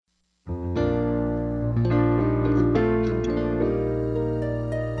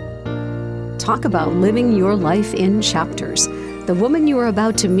Talk about living your life in chapters. The woman you are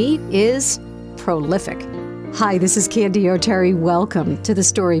about to meet is prolific. Hi, this is Candy O'Terry. Welcome to the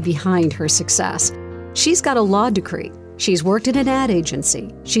story behind her success. She's got a law degree. She's worked in an ad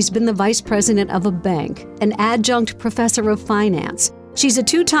agency. She's been the vice president of a bank, an adjunct professor of finance. She's a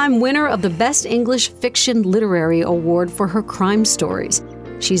 2-time winner of the Best English Fiction Literary Award for her crime stories.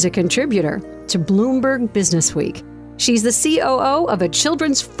 She's a contributor to Bloomberg Businessweek. She's the COO of a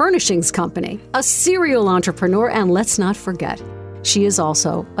children's furnishings company, a serial entrepreneur, and let's not forget, she is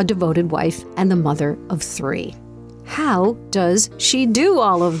also a devoted wife and the mother of 3. How does she do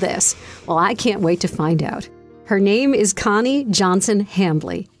all of this? Well, I can't wait to find out. Her name is Connie Johnson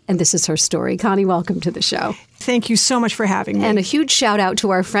Hambley, and this is her story. Connie, welcome to the show. Thank you so much for having me. And a huge shout out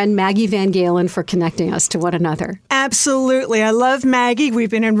to our friend Maggie Van Galen for connecting us to one another. Absolutely. I love Maggie. We've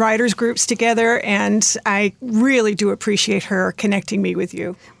been in writers groups together, and I really do appreciate her connecting me with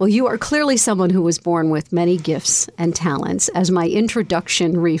you. Well, you are clearly someone who was born with many gifts and talents, as my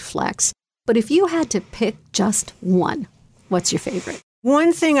introduction reflects. But if you had to pick just one, what's your favorite?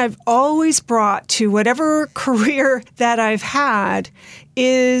 One thing I've always brought to whatever career that I've had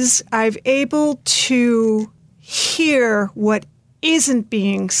is I've able to hear what isn't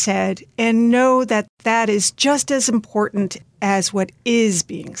being said and know that that is just as important as what is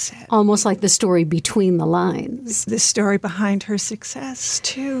being said. Almost like the story between the lines. The story behind her success,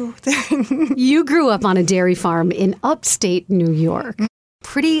 too. You grew up on a dairy farm in upstate New York.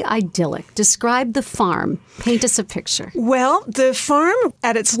 Pretty idyllic. Describe the farm. Paint us a picture. Well, the farm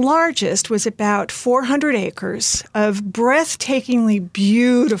at its largest was about 400 acres of breathtakingly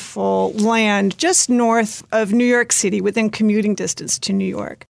beautiful land just north of New York City, within commuting distance to New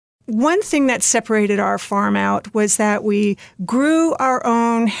York. One thing that separated our farm out was that we grew our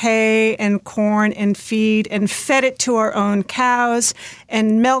own hay and corn and feed and fed it to our own cows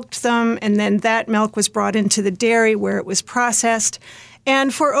and milked them, and then that milk was brought into the dairy where it was processed.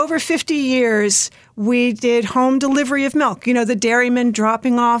 And for over 50 years, we did home delivery of milk. You know, the dairyman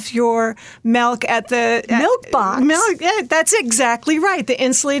dropping off your milk at the milk box. Yeah, that's exactly right, the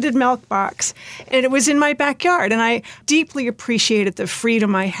insulated milk box. And it was in my backyard. And I deeply appreciated the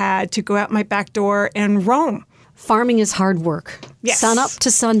freedom I had to go out my back door and roam. Farming is hard work. Yes. Sun up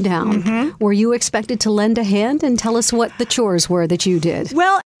to sundown. Mm-hmm. Were you expected to lend a hand? And tell us what the chores were that you did.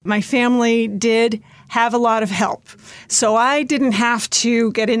 Well, my family did have a lot of help. So I didn't have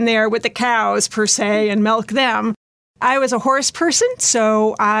to get in there with the cows, per se, and milk them. I was a horse person,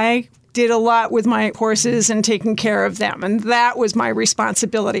 so I did a lot with my horses and taking care of them. And that was my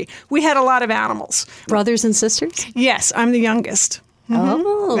responsibility. We had a lot of animals. Brothers and sisters? Yes, I'm the youngest. Mm-hmm.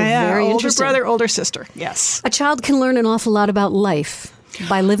 Oh, very interesting. Older brother, older sister, yes. A child can learn an awful lot about life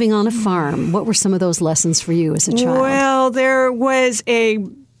by living on a farm. What were some of those lessons for you as a child? Well, there was a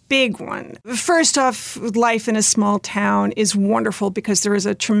big one. First off, life in a small town is wonderful because there is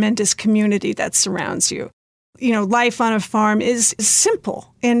a tremendous community that surrounds you. You know, life on a farm is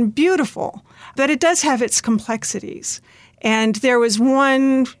simple and beautiful, but it does have its complexities. And there was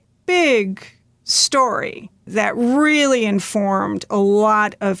one big story that really informed a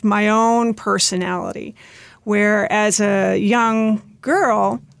lot of my own personality, where as a young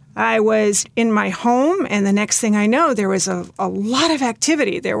girl, I was in my home, and the next thing I know, there was a lot of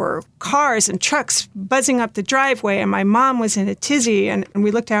activity. There were cars and trucks buzzing up the driveway, and my mom was in a tizzy, and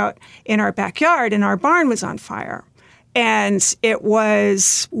we looked out in our backyard, and our barn was on fire. And it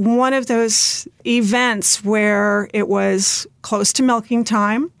was one of those events where it was close to milking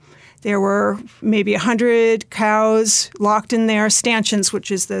time. There were maybe 100 cows locked in their stanchions,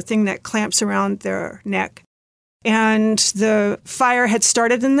 which is the thing that clamps around their neck. And the fire had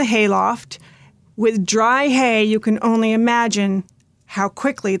started in the hayloft. With dry hay, you can only imagine how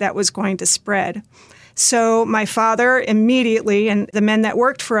quickly that was going to spread. So my father immediately, and the men that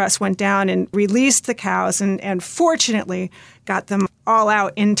worked for us, went down and released the cows and fortunately got them all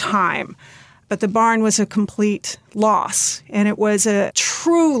out in time. But the barn was a complete loss, and it was a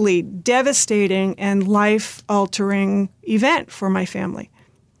truly devastating and life-altering event for my family.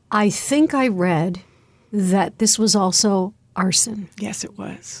 I think I read that this was also arson. Yes, it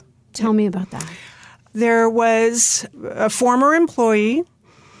was. Tell me about that. There was a former employee,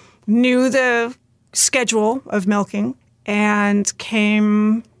 knew the schedule of milking, and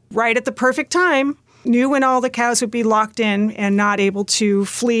came right at the perfect time, knew when all the cows would be locked in and not able to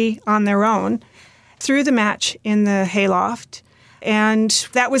flee on their own, threw the match in the hayloft, and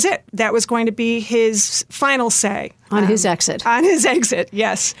that was it. That was going to be his final say. On his exit. On his exit,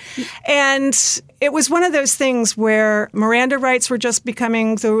 yes. And it was one of those things where Miranda rights were just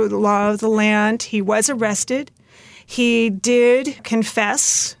becoming the law of the land. He was arrested. He did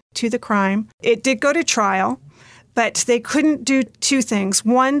confess to the crime. It did go to trial, but they couldn't do two things.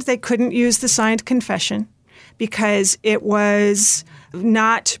 One, they couldn't use the signed confession because it was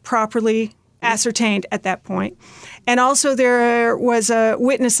not properly ascertained at that point. And also there was a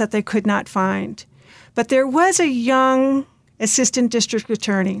witness that they could not find. But there was a young assistant district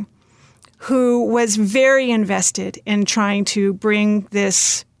attorney who was very invested in trying to bring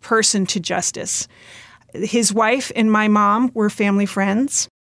this person to justice. His wife and my mom were family friends.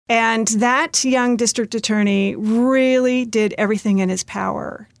 And that young district attorney really did everything in his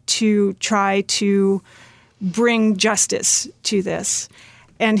power to try to bring justice to this.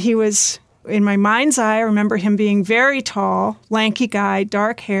 And he was, in my mind's eye, I remember him being very tall, lanky guy,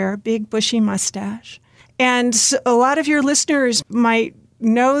 dark hair, big bushy mustache. And a lot of your listeners might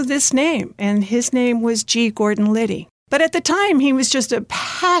know this name, and his name was G. Gordon Liddy. But at the time, he was just a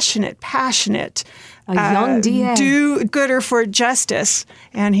passionate a young DA. Do-gooder for justice,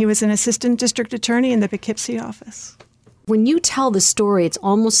 and he was an assistant district attorney in the Poughkeepsie office. When you tell the story, it's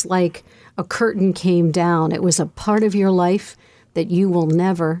almost like a curtain came down. It was a part of your life that you will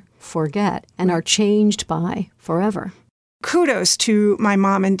never forget and are changed by forever. Kudos to my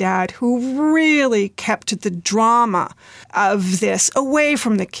mom and dad who really kept the drama of this away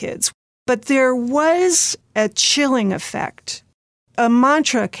from the kids. But there was a chilling effect. A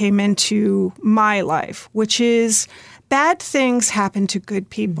mantra came into my life, which is bad things happen to good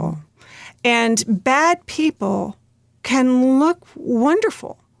people. And bad people can look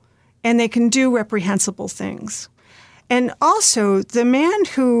wonderful, and they can do reprehensible things. And also, the man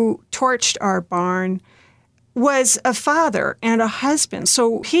who torched our barn was a father and a husband.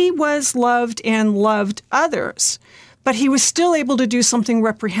 So he was loved and loved others. But he was still able to do something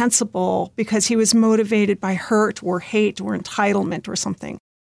reprehensible because he was motivated by hurt or hate or entitlement or something.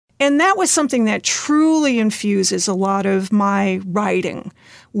 And that was something that truly infuses a lot of my writing,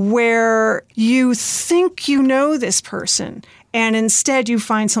 where you think you know this person, and instead you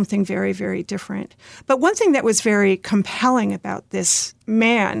find something very, very different. But one thing that was very compelling about this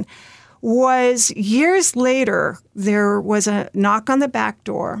man was years later, there was a knock on the back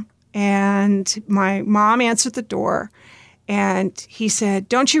door, and my mom answered the door, and he said,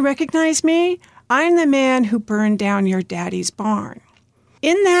 "Don't you recognize me? I'm the man who burned down your daddy's barn."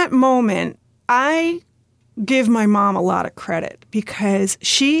 In that moment, I give my mom a lot of credit because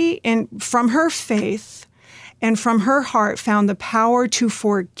she, and from her faith and from her heart, found the power to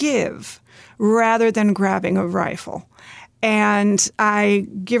forgive rather than grabbing a rifle. And I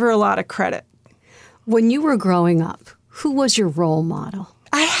give her a lot of credit. When you were growing up, who was your role model?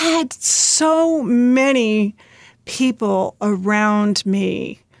 I had so many people around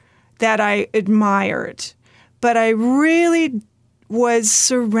me that I admired, but I really was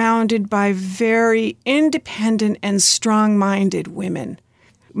surrounded by very independent and strong-minded women.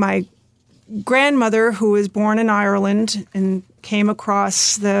 My grandmother, who was born in Ireland and came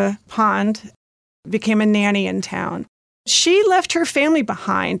across the pond, became a nanny in town. She left her family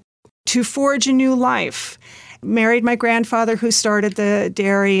behind to forge a new life. Married my grandfather, who started the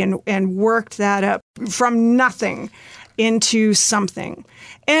dairy and worked that up from nothing into something.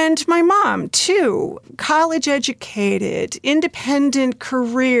 And my mom, too, college educated, independent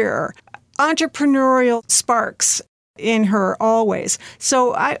career, entrepreneurial sparks in her always.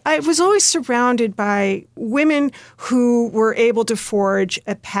 So I was always surrounded by women who were able to forge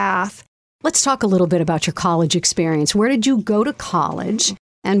a path. Let's talk a little bit about your college experience. Where did you go to college?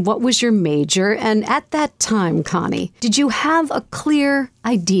 And what was your major? And at that time, Connie, did you have a clear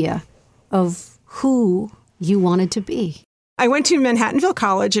idea of who you wanted to be? I went to Manhattanville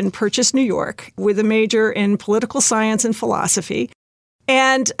College in Purchase, New York, with a major in political science and philosophy.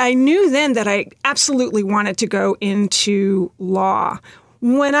 And I knew then that I absolutely wanted to go into law.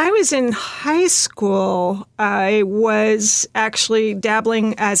 When I was in high school, I was actually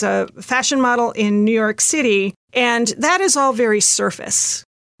dabbling as a fashion model in New York City, and that is all very surface.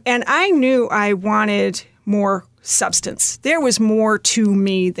 And I knew I wanted more substance. There was more to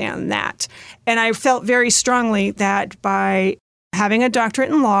me than that. And I felt very strongly that by having a doctorate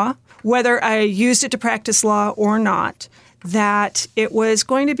in law, whether I used it to practice law or not, that it was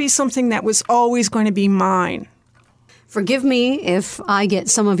going to be something that was always going to be mine. Forgive me if I get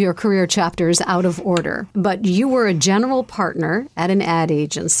some of your career chapters out of order, but you were a general partner at an ad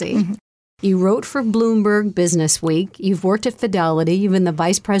agency. Mm-hmm. You wrote for Bloomberg Business Week. You've worked at Fidelity. You've been the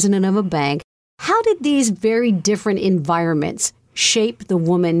vice president of a bank. How did these very different environments shape the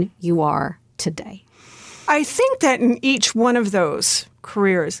woman you are today? I think that in each one of those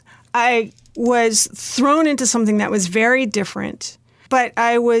careers, I was thrown into something that was very different, but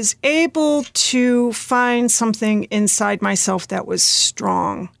I was able to find something inside myself that was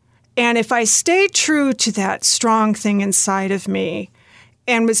strong. And if I stayed true to that strong thing inside of me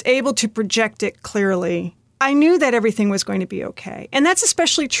and was able to project it clearly, I knew that everything was going to be okay. And that's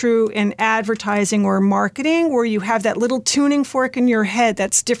especially true in advertising or marketing, where you have that little tuning fork in your head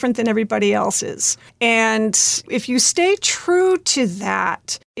that's different than everybody else's. And if you stay true to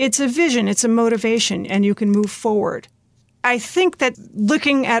that, it's a vision, it's a motivation, and you can move forward. I think that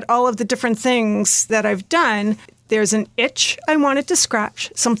looking at all of the different things that I've done, there's an itch I wanted to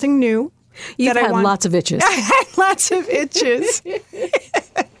scratch, something new. You've had lots of itches. I had lots of itches.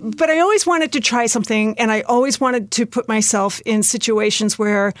 But I always wanted to try something, and I always wanted to put myself in situations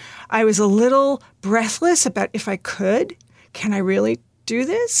where I was a little breathless about if I could. Can I really do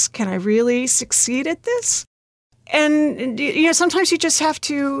this? Can I really succeed at this? And, sometimes you just have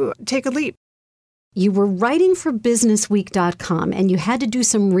to take a leap. You were writing for businessweek.com, and you had to do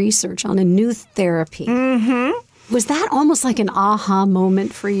some research on a new therapy. Mm-hmm. Was that almost like an aha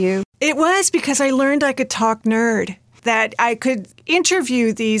moment for you? It was, because I learned I could talk nerd, that I could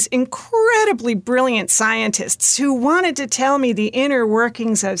interview these incredibly brilliant scientists who wanted to tell me the inner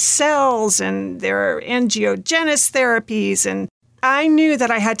workings of cells and their angiogenesis therapies. And I knew that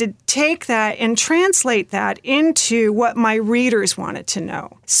I had to take that and translate that into what my readers wanted to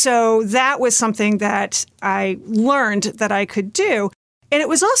know. So that was something that I learned that I could do. And it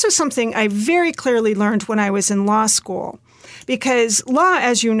was also something I very clearly learned when I was in law school. Because law,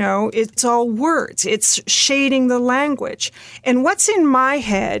 as you know, it's all words. It's shading the language. And what's in my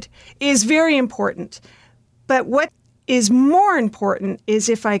head is very important. But what is more important is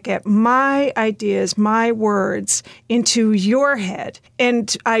if I get my ideas, my words into your head.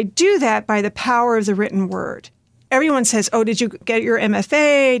 And I do that by the power of the written word. Everyone says, oh, did you get your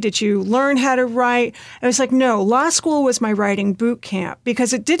MFA? Did you learn how to write? And I was like, no, law school was my writing boot camp,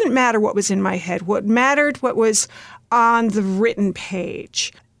 because it didn't matter what was in my head. What mattered, what was on the written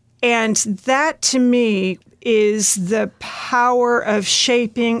page. And that, to me, is the power of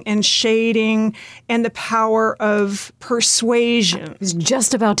shaping and shading and the power of persuasion. I was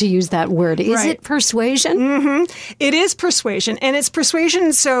just about to use that word. Is it persuasion? Mm-hmm. It is persuasion. And it's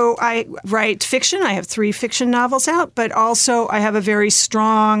persuasion. So I write fiction. I have 3 fiction novels out, but also I have a very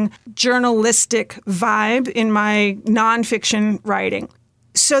strong journalistic vibe in my nonfiction writing.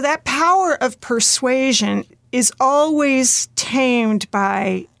 So that power of persuasion is always tamed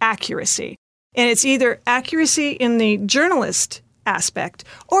by accuracy. And it's either accuracy in the journalist aspect,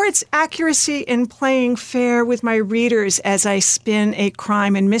 or it's accuracy in playing fair with my readers as I spin a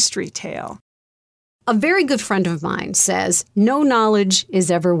crime and mystery tale. A very good friend of mine says, no knowledge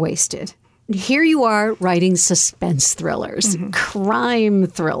is ever wasted. Here you are writing suspense thrillers, crime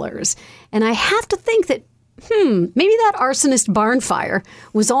thrillers. And I have to think that maybe that arsonist barn fire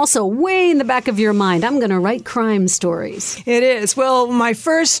was also way in the back of your mind. I'm going to write crime stories. It is. Well, my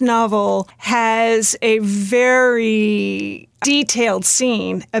first novel has a very detailed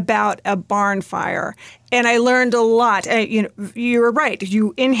scene about a barn fire. And I learned a lot. You were right.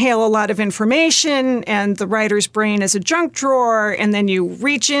 You inhale a lot of information, and the writer's brain is a junk drawer, and then you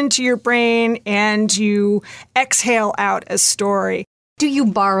reach into your brain and you exhale out a story. Do you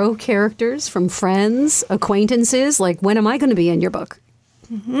borrow characters from friends, acquaintances? Like, when am I going to be in your book?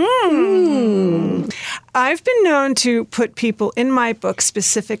 I've been known to put people in my book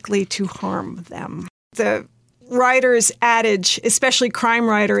specifically to harm them. The writer's adage, especially crime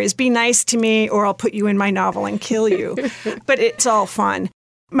writer, is be nice to me or I'll put you in my novel and kill you. But it's all fun.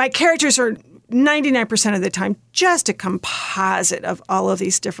 My characters are 99% of the time just a composite of all of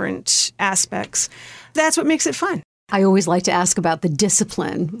these different aspects. That's what makes it fun. I always like to ask about the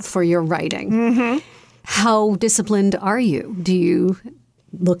discipline for your writing. How disciplined are you? Do you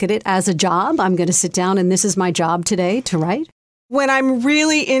look at it as a job? I'm going to sit down and this is my job today to write? When I'm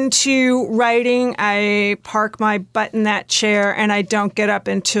really into writing, I park my butt in that chair and I don't get up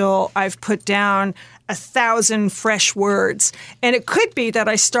until I've put down 1,000 fresh words. And it could be that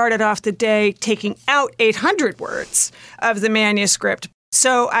I started off the day taking out 800 words of the manuscript.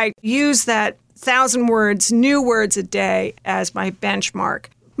 So I use that 1,000 words, new words a day as my benchmark.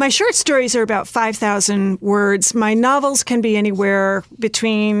 My short stories are about 5,000 words. My novels can be anywhere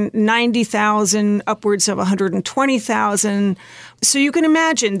between 90,000 upwards of 120,000. So you can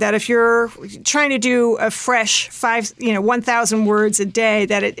imagine that if you're trying to do a fresh 1,000 words a day,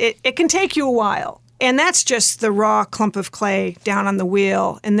 that it can take you a while. And that's just the raw clump of clay down on the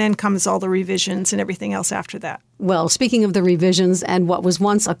wheel. And then comes all the revisions and everything else after that. Well, speaking of the revisions and what was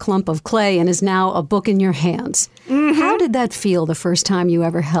once a clump of clay and is now a book in your hands, how did that feel the first time you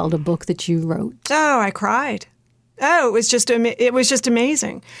ever held a book that you wrote? Oh, I cried. Oh, it was just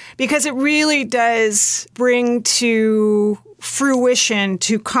amazing, because it really does bring to fruition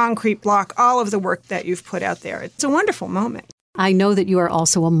to concrete block all of the work that you've put out there. It's a wonderful moment. I know that you are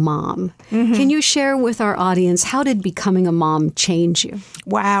also a mom. Mm-hmm. Can you share with our audience, how did becoming a mom change you?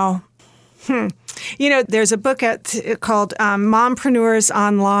 Wow. There's a book called Mompreneurs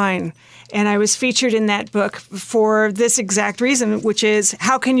Online, and I was featured in that book for this exact reason, which is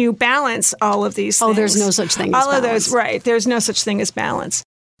how can you balance all of these things? Oh, there's no such thing as balance. All of those, right. There's no such thing as balance.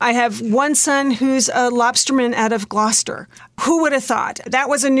 I have one son who's a lobsterman out of Gloucester. Who would have thought? That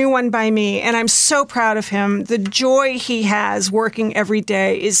was a new one by me, and I'm so proud of him. The joy he has working every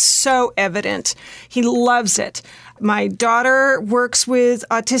day is so evident. He loves it. My daughter works with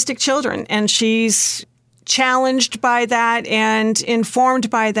autistic children, and she's challenged by that and informed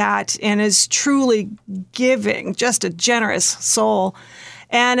by that and is truly giving, just a generous soul.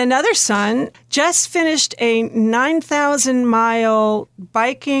 And another son just finished a 9,000-mile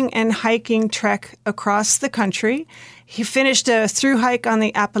biking and hiking trek across the country. He finished a through hike on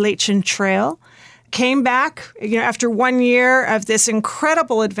the Appalachian Trail, came back after 1 year of this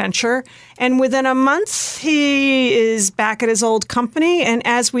incredible adventure, and within a month, he is back at his old company, and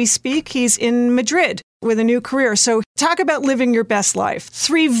as we speak, he's in Madrid with a new career. So talk about living your best life.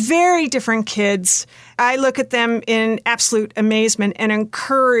 3 very different kids. I look at them in absolute amazement and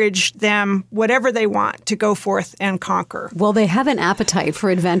encourage them, whatever they want, to go forth and conquer. Well, they have an appetite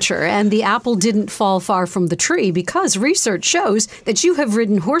for adventure, and the apple didn't fall far from the tree because research shows that you have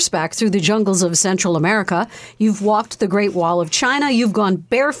ridden horseback through the jungles of Central America. You've walked the Great Wall of China. You've gone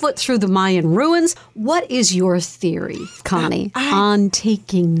barefoot through the Mayan ruins. What is your theory, Connie, on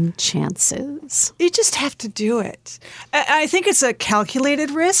taking chances? You just have to do it. I think it's a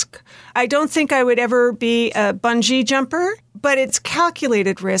calculated risk. I don't think I would ever be a bungee jumper, but it's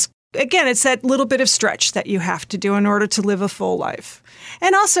calculated risk. Again, it's that little bit of stretch that you have to do in order to live a full life.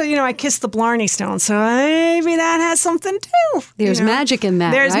 And also, I kissed the Blarney Stone, so maybe that has something too. There's magic in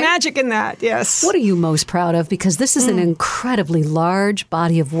that, There's right? magic in that, yes. What are you most proud of? Because this is an incredibly large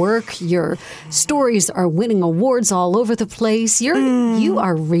body of work. Your stories are winning awards all over the place. You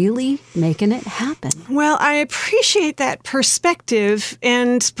are really making it happen. Well, I appreciate that perspective,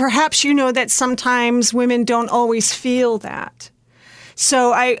 and perhaps you know that sometimes women don't always feel that.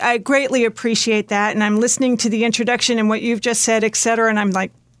 So I greatly appreciate that, and I'm listening to the introduction and what you've just said, et cetera, and I'm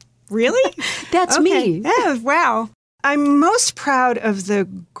like, really? That's me. Yeah, wow. I'm most proud of the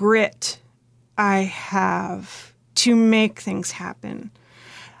grit I have to make things happen.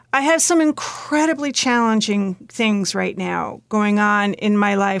 I have some incredibly challenging things right now going on in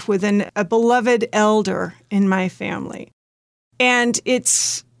my life with a beloved elder in my family. And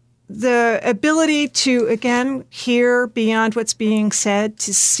it's the ability to, again, hear beyond what's being said,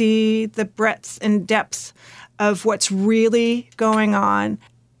 to see the breadth and depth of what's really going on.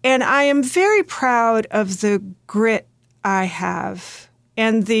 And I am very proud of the grit I have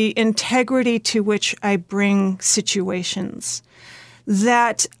and the integrity to which I bring situations,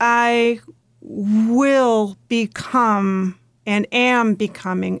 that I will become and am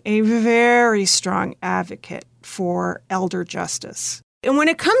becoming a very strong advocate for elder justice. And when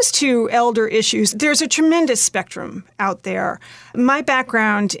it comes to elder issues, there's a tremendous spectrum out there. My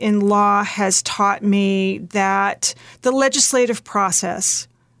background in law has taught me that the legislative process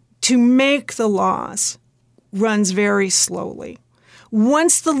to make the laws runs very slowly.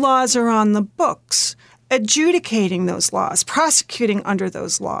 Once the laws are on the books, adjudicating those laws, prosecuting under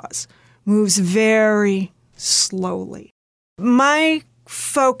those laws, moves very slowly. My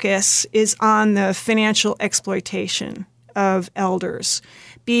focus is on the financial exploitation of elders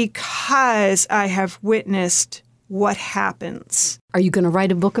because I have witnessed what happens. Are you going to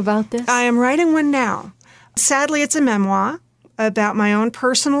write a book about this? I am writing one now. Sadly, it's a memoir about my own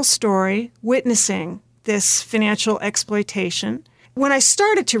personal story, witnessing this financial exploitation. When I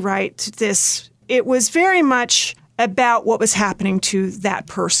started to write this, it was very much about what was happening to that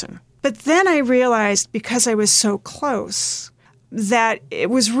person. But then I realized, because I was so close, that it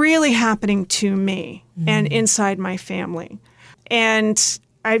was really happening to me and inside my family. And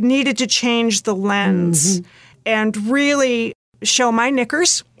I needed to change the lens and really show my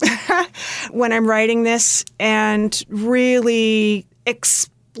knickers when I'm writing this and really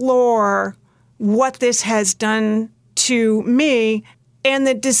explore what this has done to me and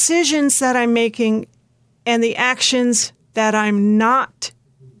the decisions that I'm making and the actions that I'm not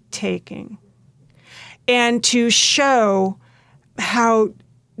taking. And to show how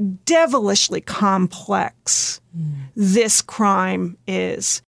devilishly complex this crime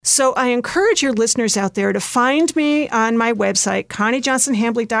is. So I encourage your listeners out there to find me on my website,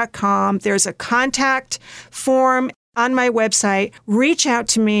 ConnieJohnsonHambley.com. There's a contact form on my website. Reach out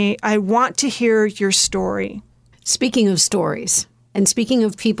to me. I want to hear your story. Speaking of stories, and speaking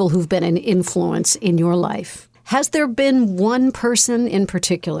of people who've been an influence in your life, has there been one person in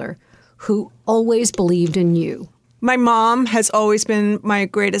particular who always believed in you? My mom has always been my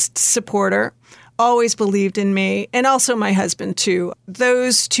greatest supporter, always believed in me, and also my husband, too.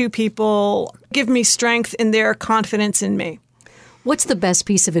 Those two people give me strength in their confidence in me. What's the best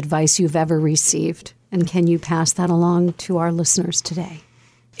piece of advice you've ever received? And can you pass that along to our listeners today?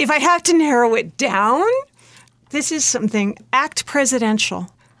 If I have to narrow it down, this is something, act presidential,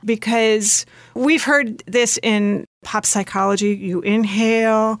 because we've heard this in pop psychology. You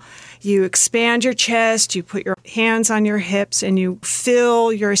inhale, you expand your chest, you put your hands on your hips, and you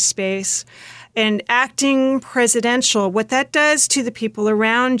fill your space. And acting presidential, what that does to the people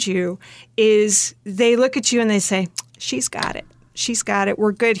around you is they look at you and they say, she's got it. She's got it.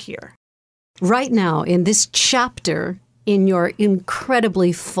 We're good here. Right now, in this chapter in your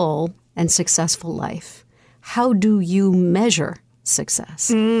incredibly full and successful life, how do you measure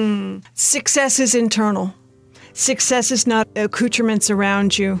success? Success is internal. Success is not accoutrements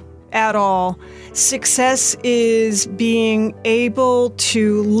around you at all. Success is being able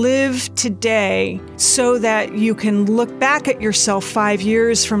to live today so that you can look back at yourself 5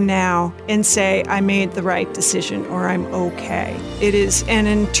 years from now and say, I made the right decision or I'm okay. It is an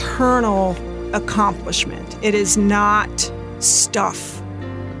internal accomplishment. It is not stuff.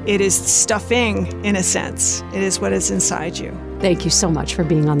 It is stuffing, in a sense. It is what is inside you. Thank you so much for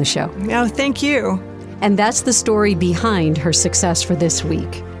being on the show. No, thank you. And that's the story behind her success for this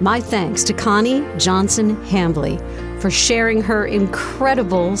week. My thanks to Connie Johnson Hambley for sharing her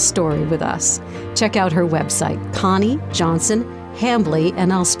incredible story with us. Check out her website, Connie Johnson Hambley,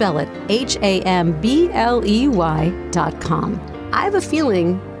 and I'll spell it HAMBLEY.com. I have a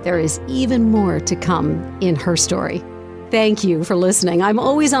feeling there is even more to come in her story. Thank you for listening. I'm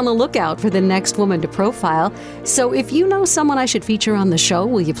always on the lookout for the next woman to profile. So if you know someone I should feature on the show,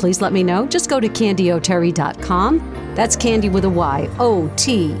 will you please let me know? Just go to CandyOterry.com. That's Candy with a Y,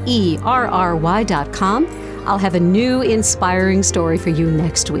 OTERRY.com. I'll have a new inspiring story for you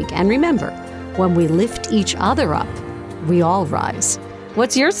next week. And remember, when we lift each other up, we all rise.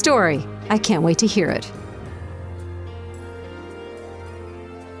 What's your story? I can't wait to hear it.